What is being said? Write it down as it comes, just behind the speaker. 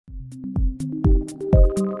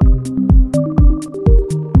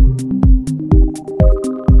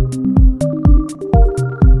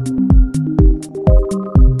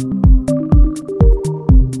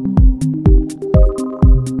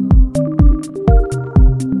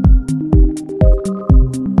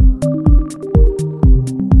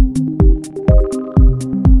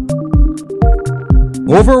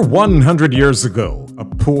Over 100 years ago, a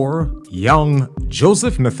poor, young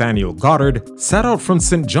Joseph Nathaniel Goddard set out from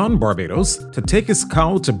St. John, Barbados to take his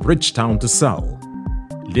cow to Bridgetown to sell.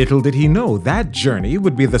 Little did he know that journey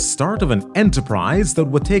would be the start of an enterprise that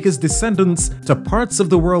would take his descendants to parts of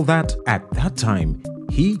the world that, at that time,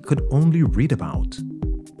 he could only read about.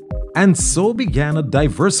 And so began a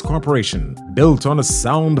diverse corporation built on a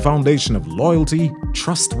sound foundation of loyalty,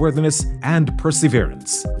 trustworthiness, and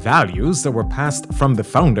perseverance, values that were passed from the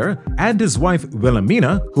founder and his wife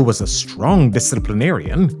Wilhelmina, who was a strong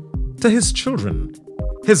disciplinarian, to his children,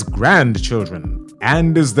 his grandchildren,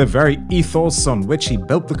 and is the very ethos on which he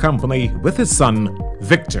built the company with his son,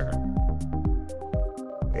 Victor.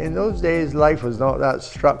 In those days, life was not that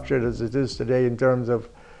structured as it is today in terms of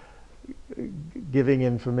giving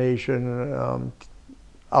information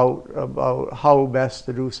out about how best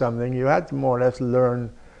to do something. You had to more or less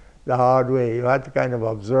learn the hard way. You had to kind of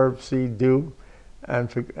observe, see, do, and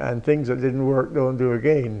things that didn't work, don't do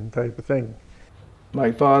again, type of thing.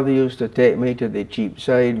 My father used to take me to the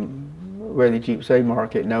Cheapside, where the Cheapside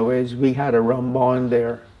market now is. We had a rum bond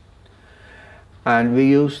there, and we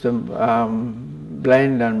used to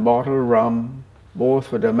blend and bottle rum, both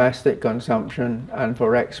for domestic consumption and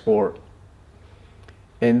for export.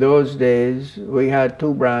 In those days, we had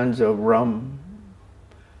two brands of rum: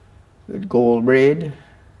 Gold Braid,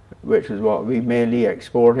 which is what we mainly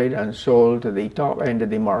exported and sold to the top end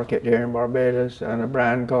of the market here in Barbados, and a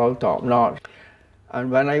brand called Top Notch.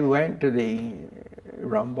 And when I went to the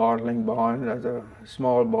rum bottling bond as a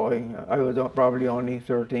small boy, I was probably only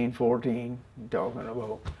 13, 14, talking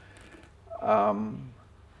about,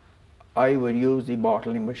 I would use the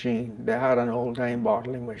bottling machine. They had an old-time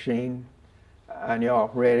bottling machine, and you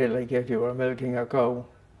operated like if you were milking a cow.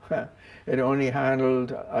 It only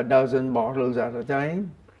handled a dozen bottles at a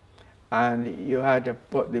time, and you had to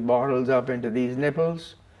put the bottles up into these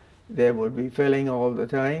nipples. They would be filling all the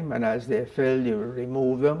time, and as they filled, you would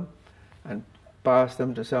remove them and pass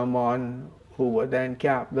them to someone who would then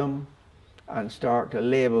cap them and start to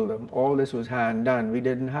label them. All this was hand done. We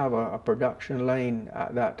didn't have a production line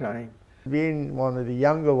at that time. Being one of the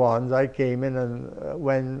younger ones, I came in, and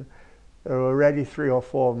when there were already 3 or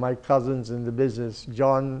 4 of my cousins in the business.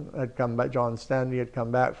 John had come back, John Stanley had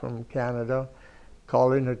come back from Canada.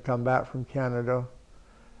 Colin had come back from Canada.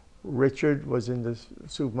 Richard was in the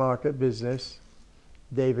supermarket business.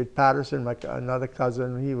 David Patterson, another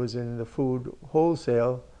cousin, he was in the food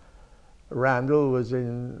wholesale. Randall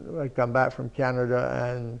had come back from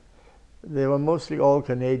Canada, and they were mostly all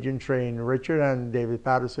Canadian trained. Richard and David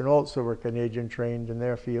Patterson also were Canadian trained in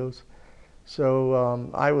their fields.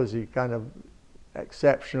 So I was a kind of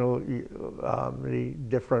exceptionally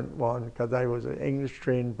different one, because I was an English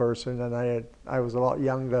trained person, and I was a lot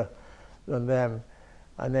younger than them.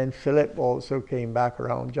 And then Philip also came back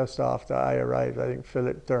around just after I arrived. I think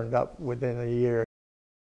Philip turned up within a year.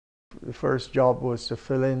 The first job was to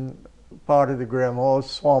fill in part of the Graham Hall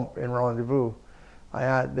swamp in Rendezvous.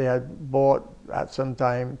 They had bought at some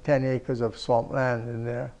time 10 acres of swampland in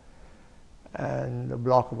there, and a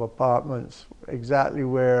block of apartments exactly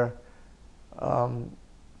where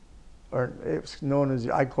it's known as,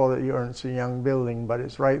 I call it the Ernst & Young building, but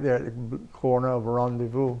it's right there at the corner of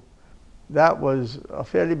Rendezvous. That was a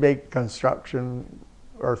fairly big construction,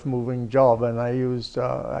 earth-moving job, and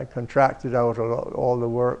I contracted out all the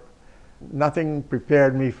work. Nothing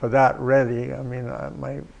prepared me for that, really. I mean,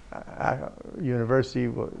 my university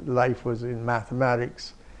life was in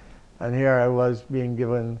mathematics, and here I was being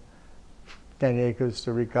given 10 acres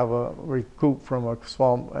to recoup from a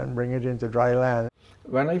swamp and bring it into dry land.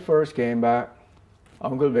 When I first came back,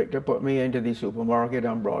 Uncle Victor put me into the supermarket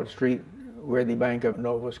on Broad Street, where the Bank of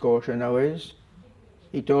Nova Scotia now is.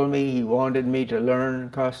 He told me he wanted me to learn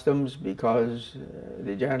customs because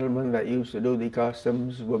the gentleman that used to do the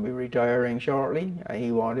customs would be retiring shortly, and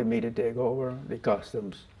he wanted me to take over the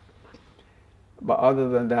customs. But other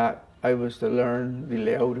than that, I was to learn the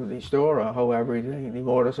layout of the store, or how everything, the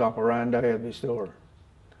modus operandi of the store.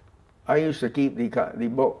 I used to keep the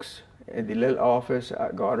books in the little office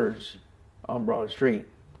at Goddards on Broad Street.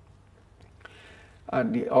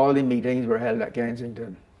 And all the meetings were held at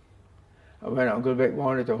Kensington. And when Uncle Vic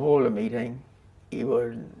wanted to hold a meeting, he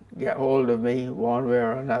would get hold of me one way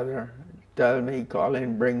or another, tell me,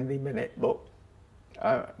 Colin, bring the minute book.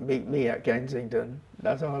 meet me at Kensington.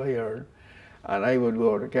 That's all I heard. And I would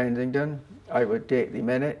go to Kensington. I would take the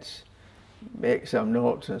minutes, make some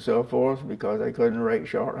notes and so forth, because I couldn't write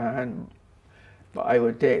shorthand. But I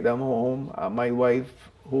would take them home, and my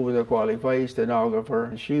wife, who was a qualified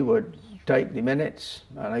stenographer, she would type the minutes,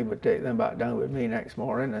 and I would take them back down with me next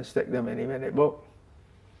morning and stick them in the minute book.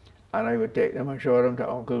 And I would take them and show them to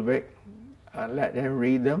Uncle Vic and let him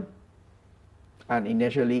read them and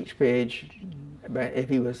initial each page if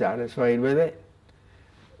he was satisfied with it,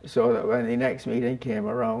 so that when the next meeting came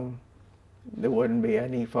around, there wouldn't be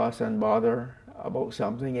any fuss and bother about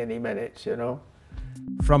something in the minutes, you know.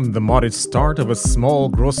 From the modest start of a small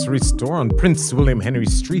grocery store on Prince William Henry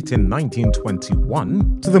Street in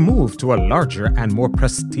 1921 to the move to a larger and more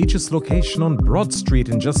prestigious location on Broad Street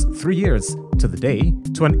in just 3 years, to the day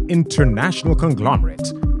to an international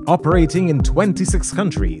conglomerate operating in 26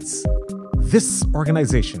 countries. This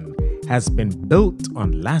organization has been built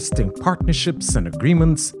on lasting partnerships and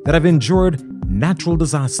agreements that have endured natural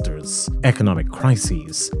disasters, economic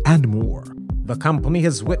crises, and more. The company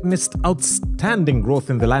has witnessed outstanding growth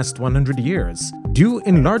in the last 100 years, due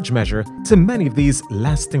in large measure to many of these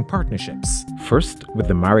lasting partnerships. First with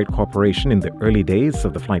the Marriott Corporation in the early days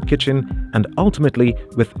of the Flight Kitchen, and ultimately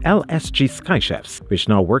with LSG Sky Chefs, which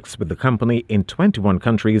now works with the company in 21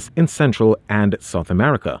 countries in Central and South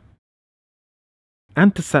America.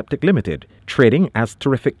 Antiseptic Limited, trading as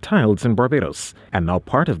Terrific Tiles in Barbados, and now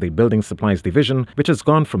part of the Building Supplies division, which has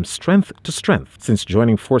gone from strength to strength since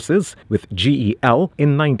joining forces with GEL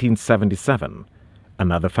in 1977.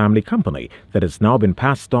 Another family company that has now been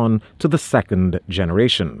passed on to the second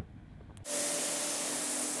generation.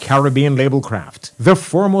 Caribbean Labelcraft, the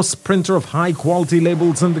foremost printer of high-quality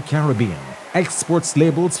labels in the Caribbean, exports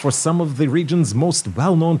labels for some of the region's most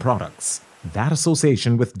well-known products. That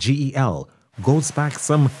association with GEL goes back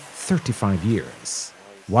some 35 years.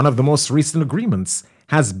 One of the most recent agreements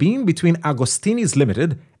has been between Agostini's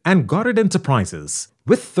Limited and Goddard Enterprises,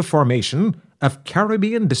 with the formation of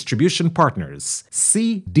Caribbean Distribution Partners,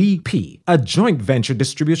 CDP, a joint venture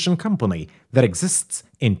distribution company that exists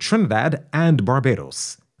in Trinidad and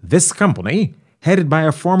Barbados. This company, headed by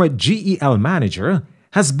a former GEL manager,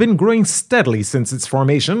 has been growing steadily since its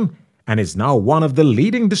formation and is now one of the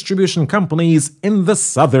leading distribution companies in the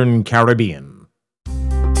Southern Caribbean.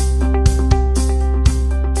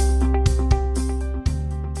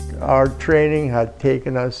 Our training had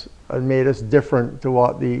taken us and made us different to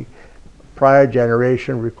what the prior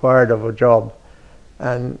generation required of a job.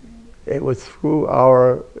 And it was through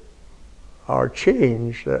our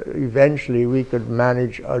change that eventually we could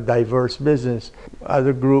manage a diverse business. As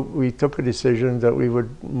a group, we took a decision that we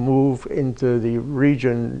would move into the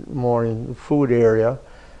region more in the food area,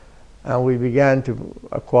 and we began to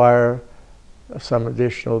acquire some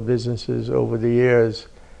additional businesses over the years.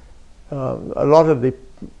 A lot of the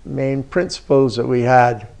main principals that we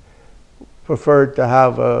had preferred to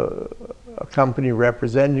have a company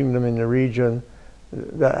representing them in the region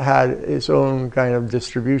that had its own kind of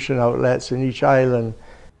distribution outlets in each island.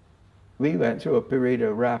 We went through a period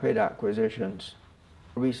of rapid acquisitions.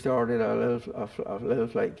 We started a little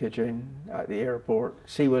flight kitchen at the airport,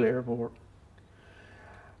 Seawell Airport.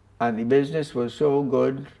 And the business was so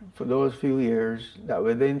good for those few years that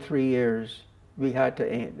within 3 years we had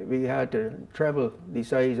to treble the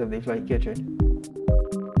size of the flight kitchen.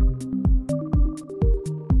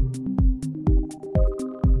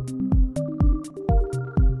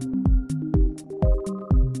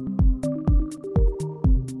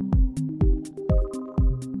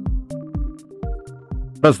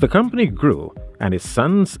 As the company grew and his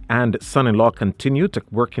sons and son-in-law continued to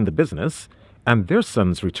work in the business, and their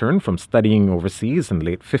sons returned from studying overseas in the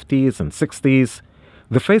late 50s and 60s,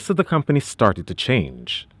 the face of the company started to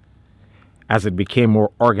change. As it became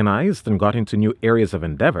more organized and got into new areas of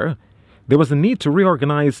endeavor, there was a need to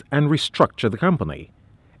reorganize and restructure the company,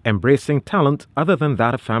 embracing talent other than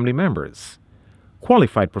that of family members,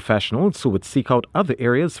 qualified professionals who would seek out other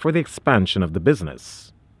areas for the expansion of the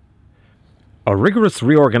business. A rigorous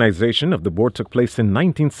reorganization of the board took place in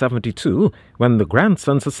 1972 when the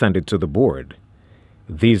grandsons ascended to the board.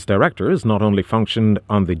 These directors not only functioned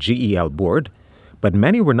on the GEL board, but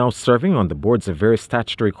many were now serving on the boards of various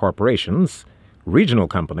statutory corporations, regional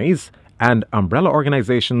companies, and umbrella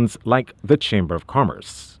organizations like the Chamber of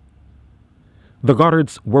Commerce. The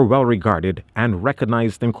Goddards were well regarded and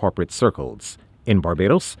recognized in corporate circles, in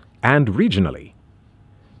Barbados and regionally.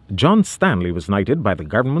 John Stanley was knighted by the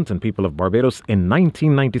government and people of Barbados in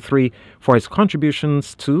 1993 for his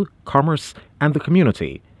contributions to commerce and the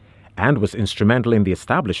community, and was instrumental in the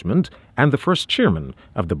establishment and the first chairman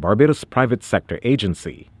of the Barbados Private Sector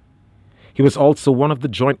Agency. He He was also one of the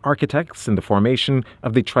joint architects in the formation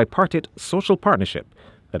of the tripartite social partnership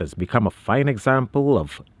that has become a fine example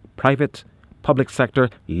of private-public sector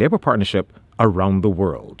labor partnership around the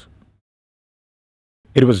world.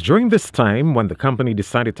 It was during this time when the company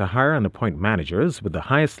decided to hire and appoint managers with the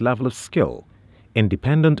highest level of skill,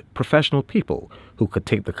 independent professional people who could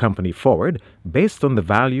take the company forward based on the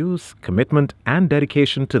values, commitment, and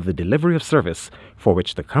dedication to the delivery of service for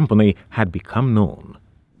which the company had become known.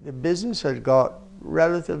 The business had got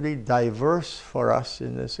relatively diverse for us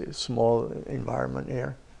in this small environment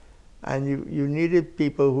here. And you needed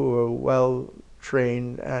people who were well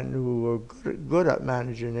trained and who were good at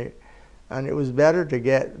managing it. And it was better to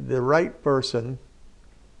get the right person,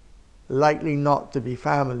 likely not to be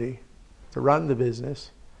family, to run the business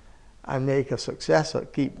and make a success, or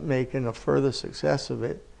keep making a further success of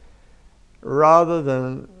it, rather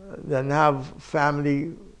than have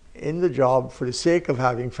family in the job for the sake of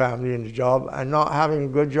having family in the job and not having a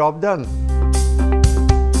good job done.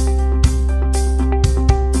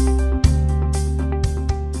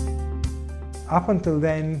 Up until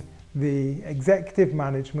then, the executive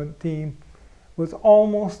management team was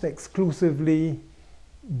almost exclusively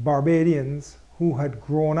Barbadians who had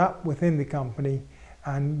grown up within the company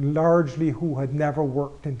and largely who had never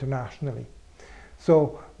worked internationally.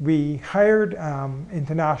 So we hired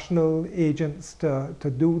international agents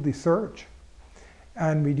to do the search,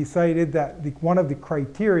 and we decided that one of the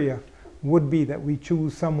criteria would be that we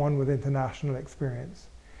choose someone with international experience.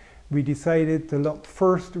 We decided to look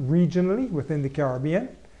first regionally within the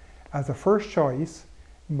Caribbean as a first choice,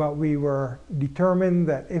 but we were determined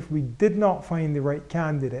that if we did not find the right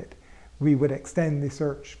candidate, we would extend the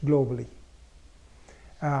search globally.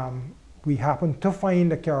 We happened to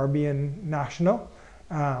find a Caribbean national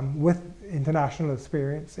with international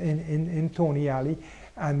experience in Tony Alley,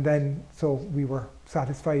 and then so we were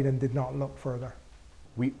satisfied and did not look further.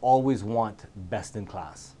 We always want best in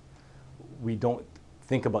class. We don't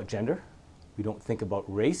think about gender, we don't think about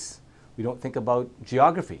race, we don't think about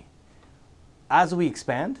geography. As we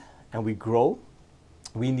expand and we grow,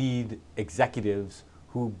 we need executives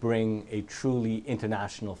who bring a truly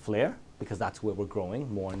international flair, because that's where we're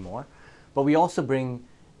growing more and more. But we also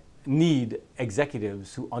need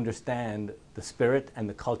executives who understand the spirit and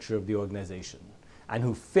the culture of the organization and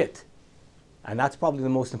who fit, and that's probably the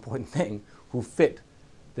most important thing, who fit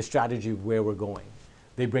the strategy of where we're going.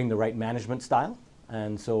 They bring the right management style,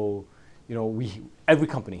 and so every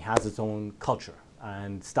company has its own culture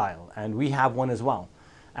and style, and we have one as well.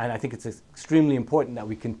 And I think it's extremely important that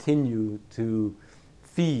we continue to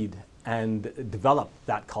feed and develop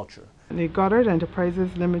that culture. The Goddards Enterprises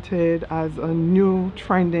Limited, as a new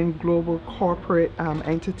trending global corporate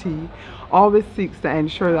entity, always seeks to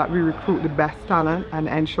ensure that we recruit the best talent and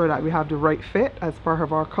ensure that we have the right fit as part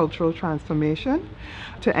of our cultural transformation.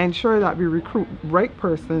 To ensure that we recruit right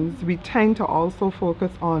persons, we tend to also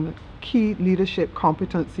focus on key leadership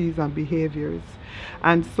competencies and behaviors.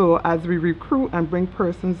 And so as we recruit and bring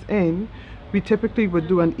persons in, we typically would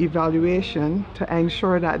do an evaluation to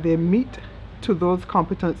ensure that they meet to those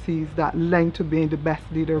competencies that lend to being the best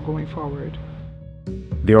leader going forward.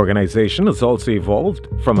 The organization has also evolved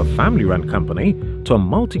from a family-run company to a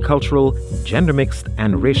multicultural, gender-mixed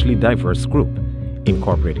and racially diverse group,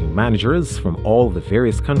 incorporating managers from all the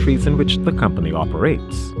various countries in which the company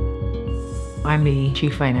operates. I'm the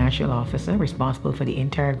Chief Financial Officer responsible for the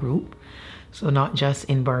entire group. So not just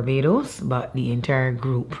in Barbados, but the entire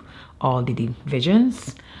group, all the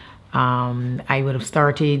divisions. I would have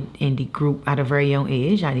started in the group at a very young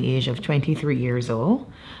age, at the age of 23 years old.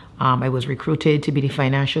 I was recruited to be the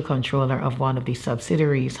financial controller of one of the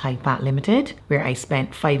subsidiaries, HiPAT Limited, where I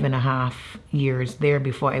spent 5.5 years there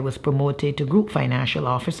before I was promoted to Group Financial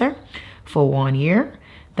Officer for 1 year.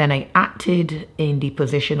 Then I acted in the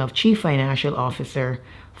position of Chief Financial Officer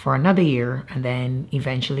for another year, and then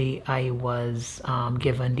eventually I was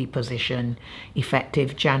given the position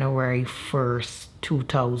effective January 1st,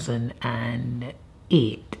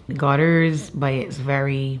 2008. Goddards, by its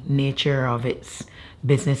very nature of its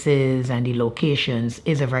businesses and the locations,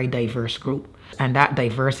 is a very diverse group. And that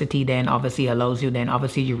diversity then obviously allows you,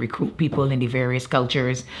 you recruit people in the various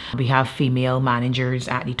cultures. We have female managers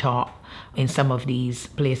at the top in some of these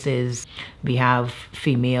places. We have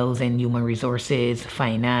females in human resources,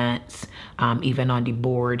 finance, even on the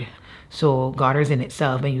board. So Goddards in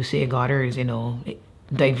itself, when you say Goddards,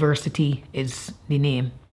 diversity is the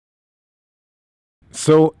name.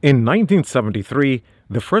 So in 1973,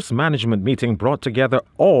 the first management meeting brought together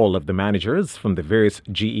all of the managers from the various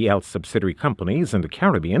GEL subsidiary companies in the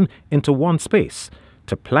Caribbean into one space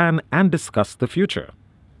to plan and discuss the future.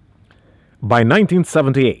 By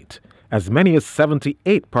 1978, As many as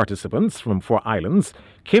 78 participants from 4 islands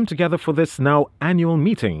came together for this now annual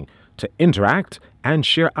meeting to interact and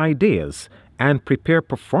share ideas and prepare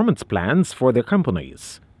performance plans for their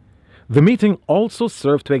companies. The meeting also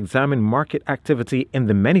served to examine market activity in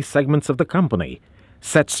the many segments of the company,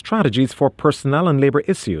 set strategies for personnel and labor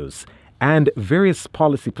issues, and various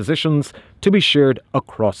policy positions to be shared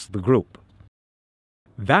across the group.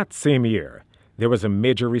 That same year, there was a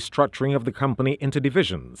major restructuring of the company into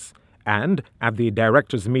divisions, and at the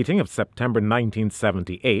directors' meeting of September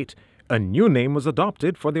 1978, a new name was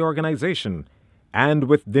adopted for the organization, and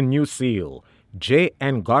with the new seal, J.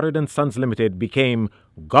 N. Goddard & Sons Limited became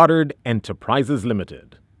Goddard Enterprises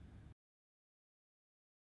Limited.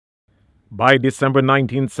 By December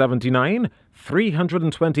 1979,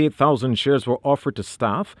 328,000 shares were offered to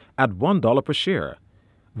staff at $1 per share.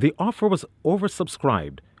 The offer was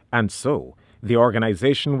oversubscribed, and so the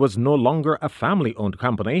organization was no longer a family-owned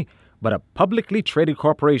company, but a publicly traded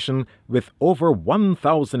corporation with over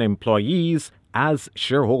 1,000 employees as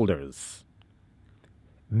shareholders.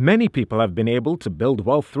 Many people have been able to build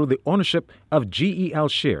wealth through the ownership of GEL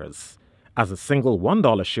shares, as a single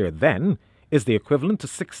 $1 share then is the equivalent to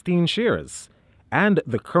 16 shares, and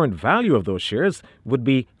the current value of those shares would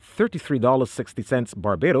be $33.60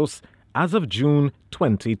 Barbados as of June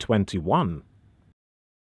 2021.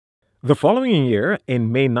 The following year,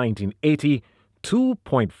 in May 1980,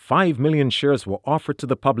 2.5 million shares were offered to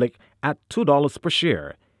the public at $2 per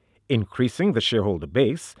share, increasing the shareholder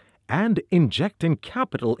base and injecting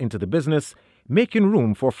capital into the business, making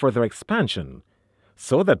room for further expansion,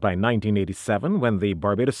 so that by 1987, when the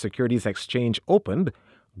Barbados Securities Exchange opened,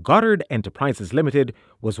 Goddard Enterprises Limited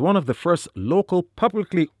was one of the first local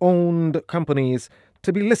publicly owned companies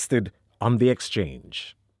to be listed on the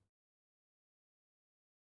exchange.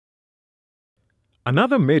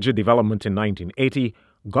 Another major development in 1980,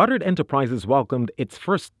 Goddard Enterprises welcomed its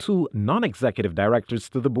first 2 non-executive directors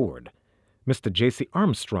to the board, Mr. J.C.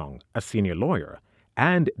 Armstrong, a senior lawyer,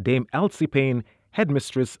 and Dame Elsie Payne,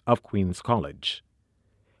 headmistress of Queen's College.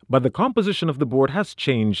 But the composition of the board has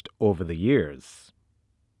changed over the years.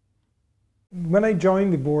 When I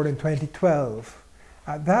joined the board in 2012,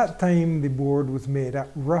 at that time the board was made up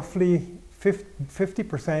roughly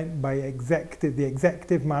 50% by the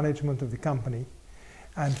executive management of the company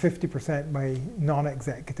and 50% by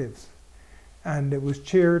non-executives. And it was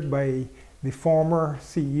chaired by the former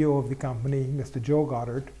CEO of the company, Mr. Joe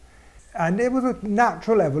Goddard. And it was a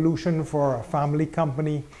natural evolution for a family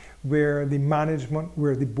company where the management,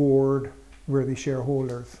 where the board, where the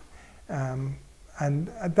shareholders. And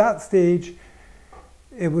at that stage,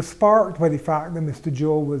 it was sparked by the fact that Mr.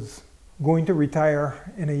 Joe was going to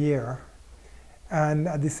retire in a year. And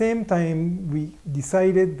at the same time, we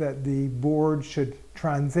decided that the board should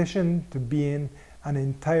transition to being an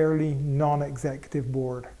entirely non-executive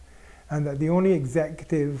board, and that the only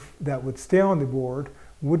executive that would stay on the board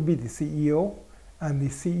would be the CEO, and the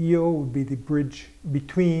CEO would be the bridge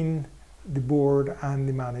between the board and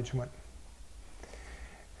the management.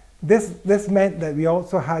 This meant that we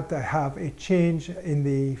also had to have a change in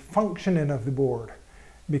the functioning of the board,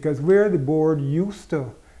 because where the board used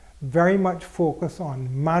to very much focus on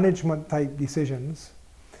management type decisions,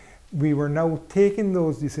 we were now taking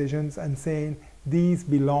those decisions and saying these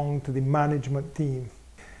belong to the management team.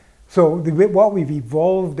 So what we've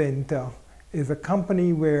evolved into is a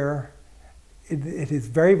company where it is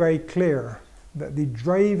very, very clear that the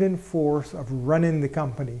driving force of running the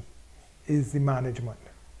company is the management.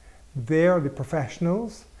 They are the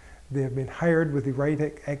professionals. They have been hired with the right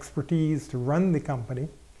expertise to run the company,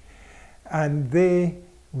 and they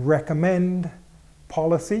recommend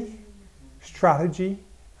policy, strategy,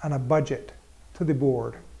 and a budget to the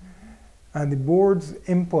board. And the board's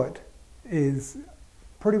input is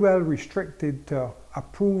pretty well restricted to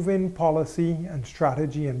approving policy and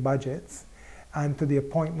strategy and budgets, and to the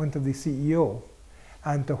appointment of the CEO,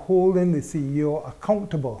 and to holding the CEO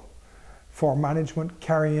accountable for management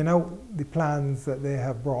carrying out the plans that they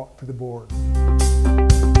have brought to the board.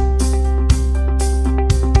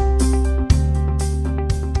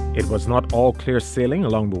 It was not all clear sailing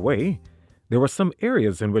along the way. There were some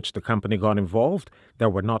areas in which the company got involved that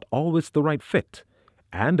were not always the right fit,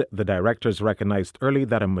 and the directors recognized early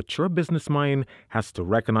that a mature business mind has to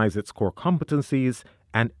recognize its core competencies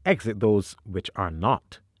and exit those which are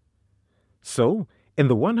not. So, in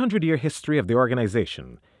the 100-year history of the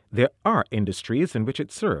organization, there are industries in which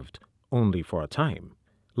it served, only for a time,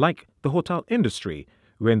 like the hotel industry,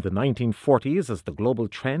 where in the 1940s, as the global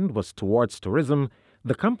trend was towards tourism,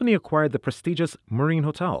 the company acquired the prestigious Marine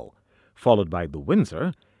Hotel, followed by the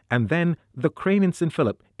Windsor, and then the Crane in St.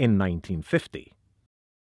 Philip in 1950.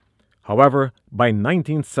 However, by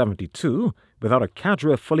 1972, without a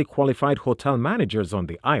cadre of fully qualified hotel managers on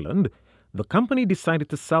the island, the company decided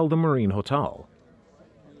to sell the Marine Hotel.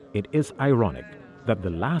 It is ironic that the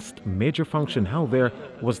last major function held there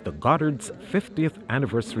was the Goddards 50th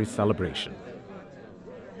anniversary celebration.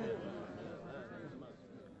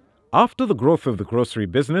 After the growth of the grocery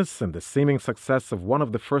business and the seeming success of one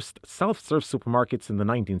of the first self-serve supermarkets in the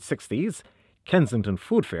 1960s, Kensington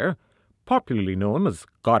Food Fair, popularly known as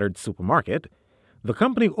Goddards Supermarket, the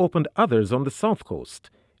company opened others on the South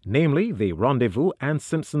Coast, namely the Rendezvous and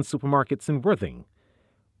Simpson supermarkets in Worthing.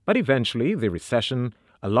 But eventually, the recession,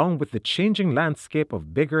 along with the changing landscape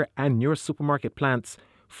of bigger and newer supermarket plants,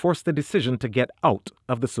 forced the decision to get out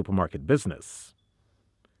of the supermarket business.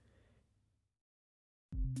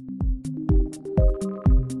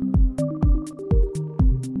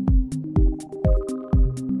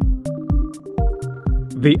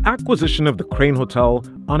 The acquisition of the Crane Hotel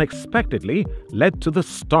unexpectedly led to the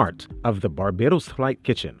start of the Barbados Flight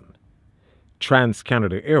Kitchen.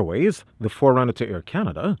 Trans-Canada Airways, the forerunner to Air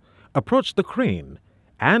Canada, approached the Crane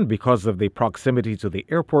and, because of the proximity to the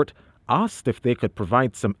airport, asked if they could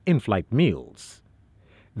provide some in-flight meals.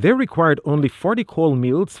 They required only 40 cold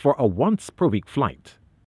meals for a once-per-week flight.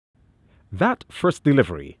 That first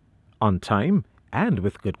delivery, on time and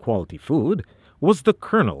with good quality food, was the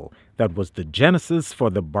kernel that was the genesis for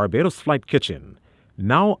the Barbados Flight Kitchen,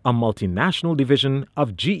 now a multinational division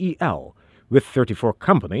of GEL, with 34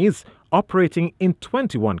 companies operating in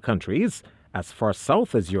 21 countries, as far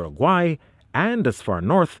south as Uruguay and as far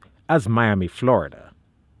north as Miami, Florida.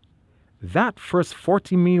 That first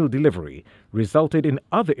 40-meal delivery resulted in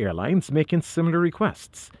other airlines making similar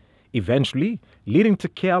requests, eventually leading to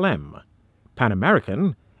KLM, Pan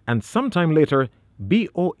American, and sometime later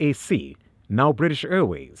BOAC, now British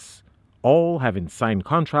Airways, all having signed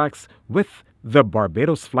contracts with the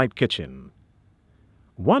Barbados Flight Kitchen.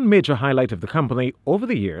 One major highlight of the company over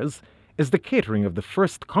the years is the catering of the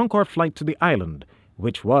first Concorde flight to the island,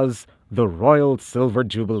 which was the Royal Silver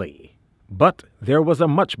Jubilee. But there was a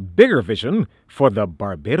much bigger vision for the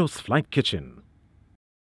Barbados Flight Kitchen.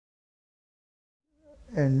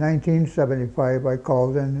 In 1975, I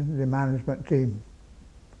called in the management team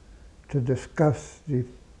to discuss the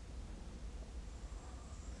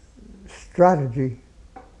strategy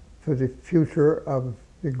for the future of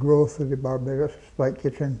the growth of the Barbados Flight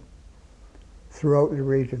Kitchen throughout the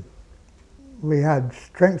region. We had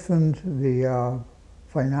strengthened the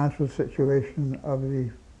financial situation of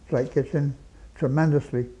the Flight Kitchen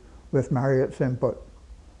tremendously with Marriott's input,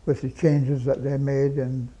 with the changes that they made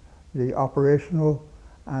in the operational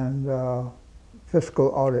and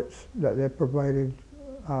fiscal audits that they provided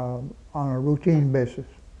on a routine basis.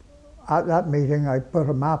 At that meeting, I put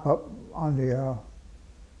a map up on the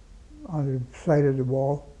side of the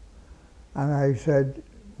wall, and I said,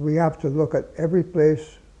 we have to look at every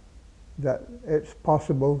place that it's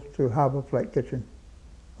possible to have a flight kitchen.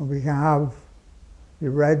 And we can have the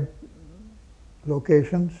red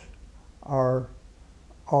locations are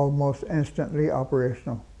almost instantly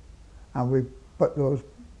operational, and we put those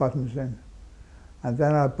buttons in. And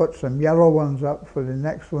then I put some yellow ones up for the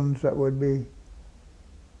next ones that would be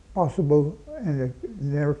possible in the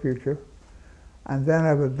near future. And then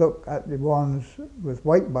I would look at the ones with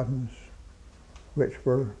white buttons, which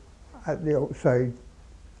were at the outside.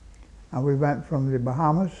 And we went from the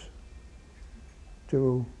Bahamas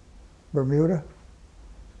to Bermuda,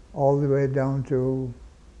 all the way down to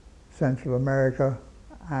Central America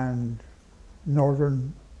and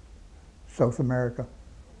northern South America.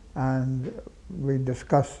 And we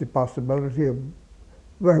discussed the possibility of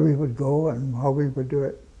where we would go and how we would do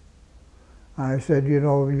it. And I said, you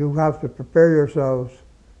know, you have to prepare yourselves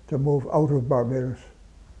to move out of Barbados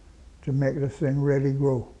to make this thing really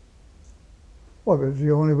grow. Well, it's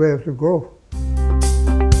the only way to grow.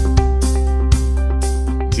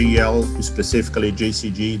 GL, specifically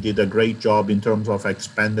JCG, did a great job in terms of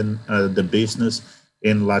expanding the business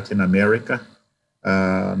in Latin America.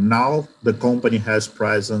 Now the company has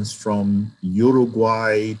presence from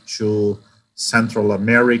Uruguay to Central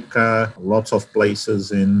America, lots of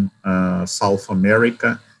places in South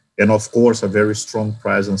America, and of course a very strong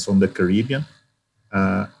presence on the Caribbean.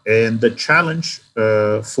 And the challenge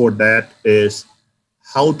for that is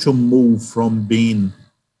how to move from being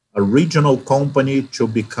a regional company to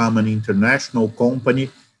become an international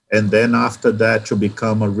company, and then after that to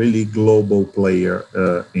become a really global player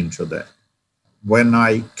into that. When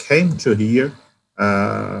I came to here,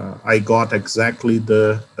 I got exactly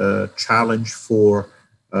the challenge for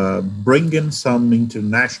bringing some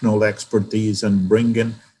international expertise and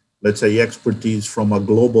bringing, let's say, expertise from a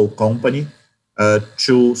global company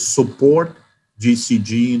to support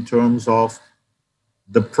GCG in terms of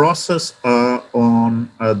the process on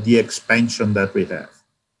the expansion that we have.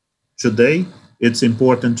 Today, it's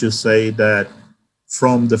important to say that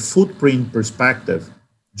from the footprint perspective,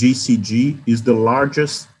 GCG is the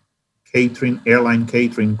largest airline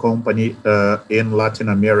catering company in Latin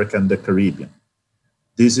America and the Caribbean.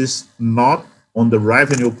 This is not on the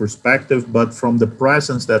revenue perspective, but from the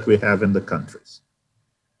presence that we have in the countries.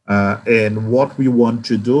 And what we want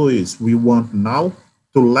to do is we want now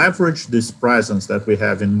to leverage this presence that we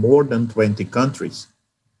have in more than 20 countries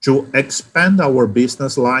to expand our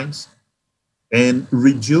business lines and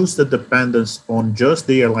reduce the dependence on just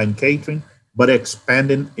the airline catering, but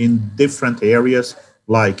expanding in different areas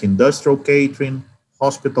like industrial catering,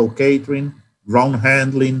 hospital catering, ground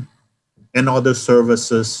handling, and other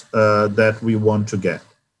services that we want to get.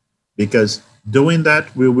 Because doing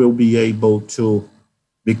that, we will be able to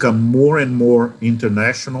become more and more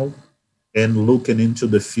international and looking into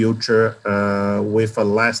the future with a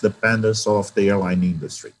less dependence of the airline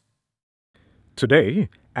industry. Today,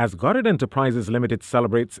 as Goddard Enterprises Limited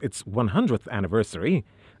celebrates its 100th anniversary,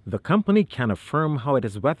 the company can affirm how it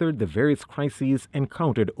has weathered the various crises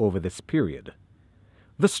encountered over this period.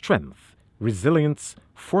 The strength, resilience,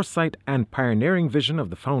 foresight, and pioneering vision of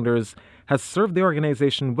the founders has served the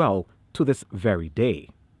organization well to this very day.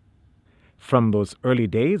 From those early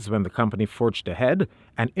days when the company forged ahead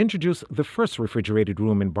and introduced the first refrigerated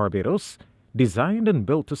room in Barbados, designed and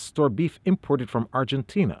built to store beef imported from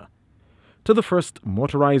Argentina, to the first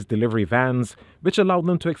motorized delivery vans, which allowed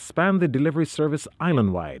them to expand the delivery service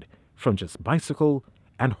island-wide from just bicycle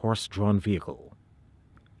and horse-drawn vehicle.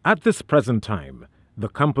 At this present time, the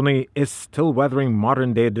company is still weathering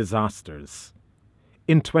modern-day disasters.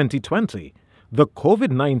 In 2020, the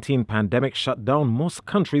COVID-19 pandemic shut down most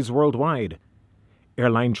countries worldwide.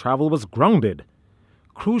 Airline travel was grounded.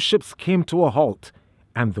 Cruise ships came to a halt,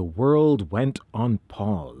 and the world went on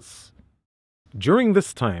pause. During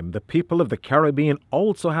this time, the people of the Caribbean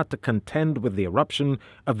also had to contend with the eruption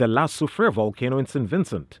of the La Soufrière volcano in St.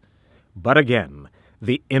 Vincent. But again,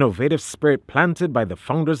 the innovative spirit planted by the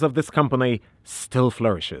founders of this company still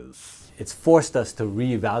flourishes. It's forced us to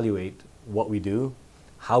reevaluate what we do,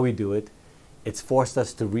 how we do it. It's forced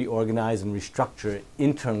us to reorganize and restructure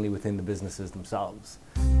internally within the businesses themselves.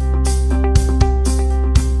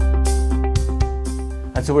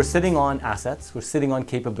 And so we're sitting on assets, we're sitting on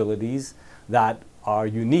capabilities that are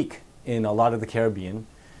unique in a lot of the Caribbean.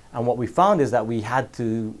 And what we found is that we had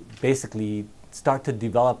to basically start to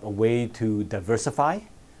develop a way to diversify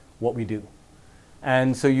what we do.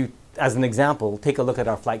 And so you, as an example, take a look at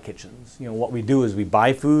our flight kitchens. You know, what we do is we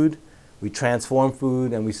buy food, we transform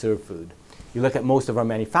food, and we serve food. You look at most of our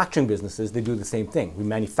manufacturing businesses, they do the same thing. We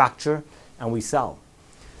manufacture and we sell.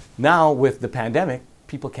 Now with the pandemic,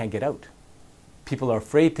 people can't get out. People are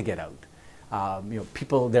afraid to get out.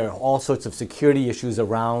 There are all sorts of security issues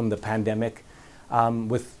around the pandemic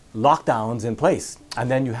with lockdowns in place.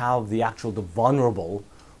 And then you have the vulnerable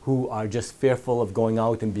who are just fearful of going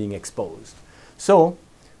out and being exposed. So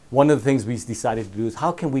one of the things we decided to do is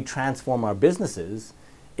how can we transform our businesses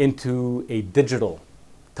into a digital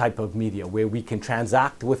type of media where we can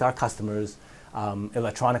transact with our customers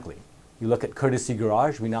electronically. You look at Courtesy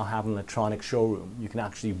Garage, we now have an electronic showroom. You can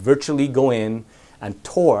actually virtually go in and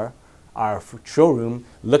tour our showroom,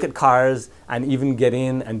 look at cars, and even get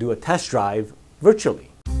in and do a test drive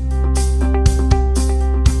virtually.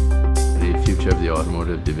 The future of the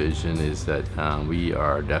automotive division is that we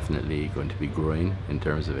are definitely going to be growing in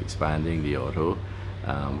terms of expanding the auto.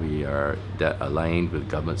 We are aligned with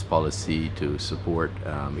government's policy to support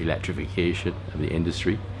electrification of the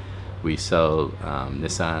industry. We sell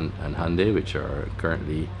Nissan and Hyundai, which are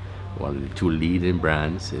currently one of the two leading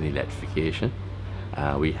brands in electrification.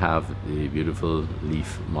 We have the beautiful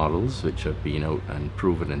Leaf models, which have been out and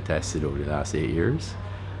proven and tested over the last 8 years,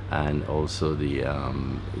 and also the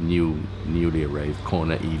newly arrived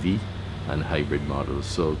Kona EV and hybrid models.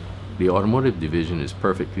 So the automotive division is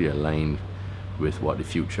perfectly aligned with what the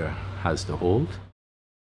future has to hold.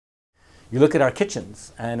 You look at our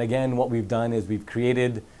kitchens, and again, what we've done is we've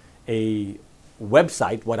created a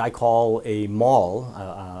website, what I call a mall,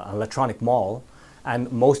 an electronic mall,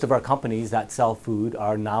 and most of our companies that sell food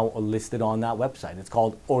are now listed on that website. It's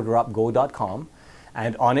called orderupgo.com,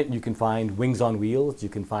 and on it you can find Wings on Wheels, you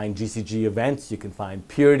can find GCG events, you can find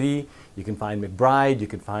Purity, you can find McBride, you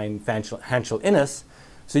can find Hanschel Innes.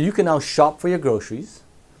 So you can now shop for your groceries,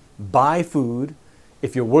 buy food.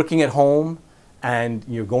 If you're working at home and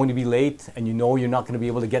you're going to be late and you know you're not going to be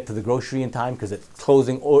able to get to the grocery in time because it's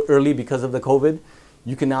closing early because of the COVID,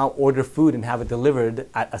 You can now order food and have it delivered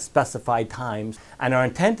at a specified time. And our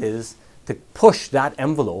intent is to push that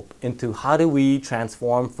envelope into how do we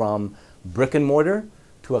transform from brick and mortar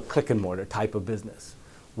to a click and mortar type of business.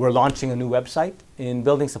 We're launching a new website in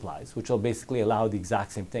building supplies, which will basically allow the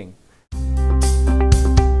exact same thing.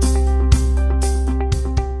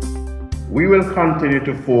 We will continue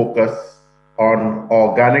to focus on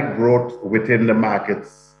organic growth within the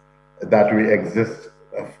markets that we exist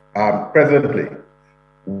presently.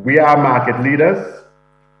 We are market leaders,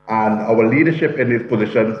 and our leadership in these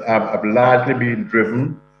positions have largely been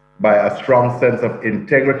driven by a strong sense of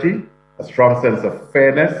integrity, a strong sense of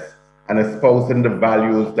fairness, and espousing the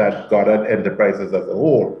values that Goddard Enterprises as a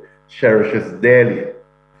whole cherishes daily.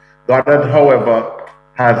 Goddard, however,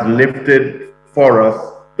 has lifted for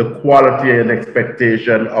us the quality and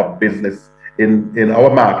expectation of business in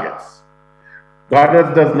our markets.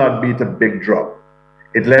 Goddard does not beat a big drum.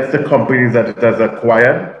 It lets the companies that it has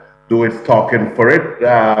acquired do its talking for it.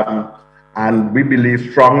 And we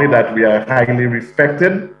believe strongly that we are highly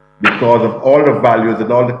respected because of all the values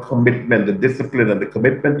and all the commitment, the discipline and the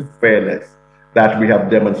commitment to fairness that we have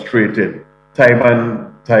demonstrated time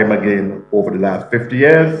and time again over the last 50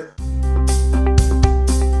 years.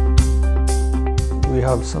 We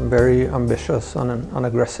have some very ambitious and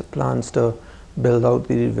aggressive plans to build out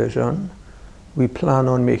the division. We plan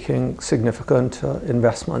on making significant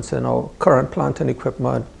investments in our current plant and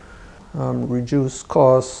equipment, reduce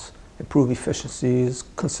costs, improve efficiencies,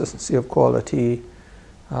 consistency of quality,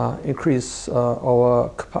 increase our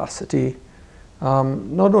capacity,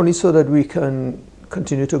 not only so that we can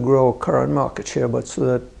continue to grow current market share, but so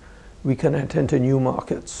that we can enter into new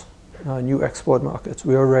markets, new export markets.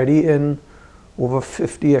 We are already in over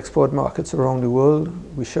 50 export markets around the world.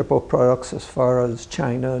 We ship our products as far as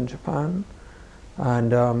China and Japan.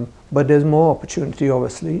 But there's more opportunity,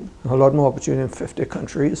 obviously, a lot more opportunity in 50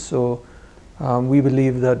 countries. So we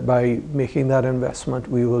believe that by making that investment,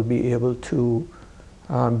 we will be able to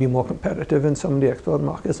be more competitive in some of the export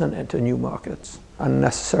markets and enter new markets. And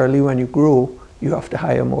necessarily when you grow, you have to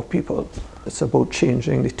hire more people. It's about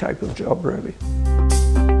changing the type of job, really.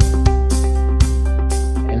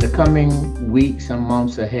 In the coming weeks and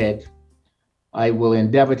months ahead, I will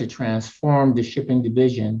endeavor to transform the shipping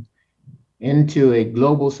division into a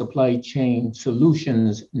global supply chain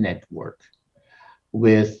solutions network,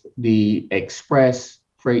 with the express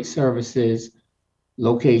freight services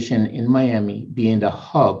location in Miami being the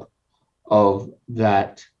hub of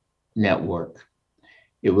that network.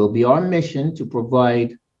 It will be our mission to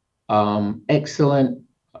provide excellent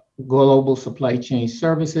global supply chain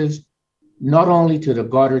services, not only to the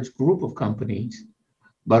Goddards group of companies,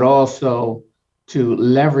 but also to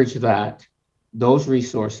leverage those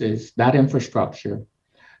resources, that infrastructure,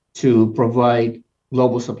 to provide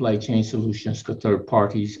global supply chain solutions to third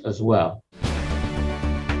parties as well.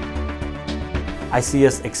 I see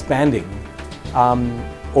us expanding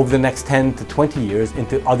over the next 10 to 20 years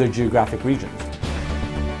into other geographic regions.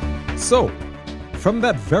 So, from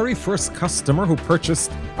that very first customer who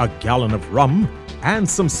purchased a gallon of rum and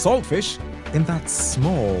some saltfish in that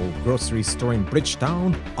small grocery store in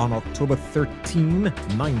Bridgetown on October 13,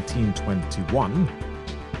 1921,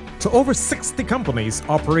 to over 60 companies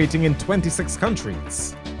operating in 26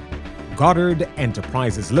 countries, Goddard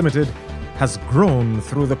Enterprises Limited has grown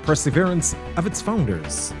through the perseverance of its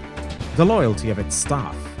founders, the loyalty of its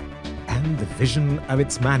staff, and the vision of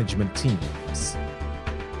its management teams.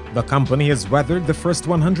 The company has weathered the first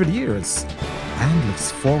 100 years and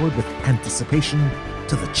looks forward with anticipation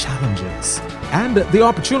to the challenges and the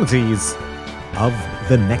opportunities of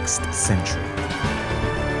the next century.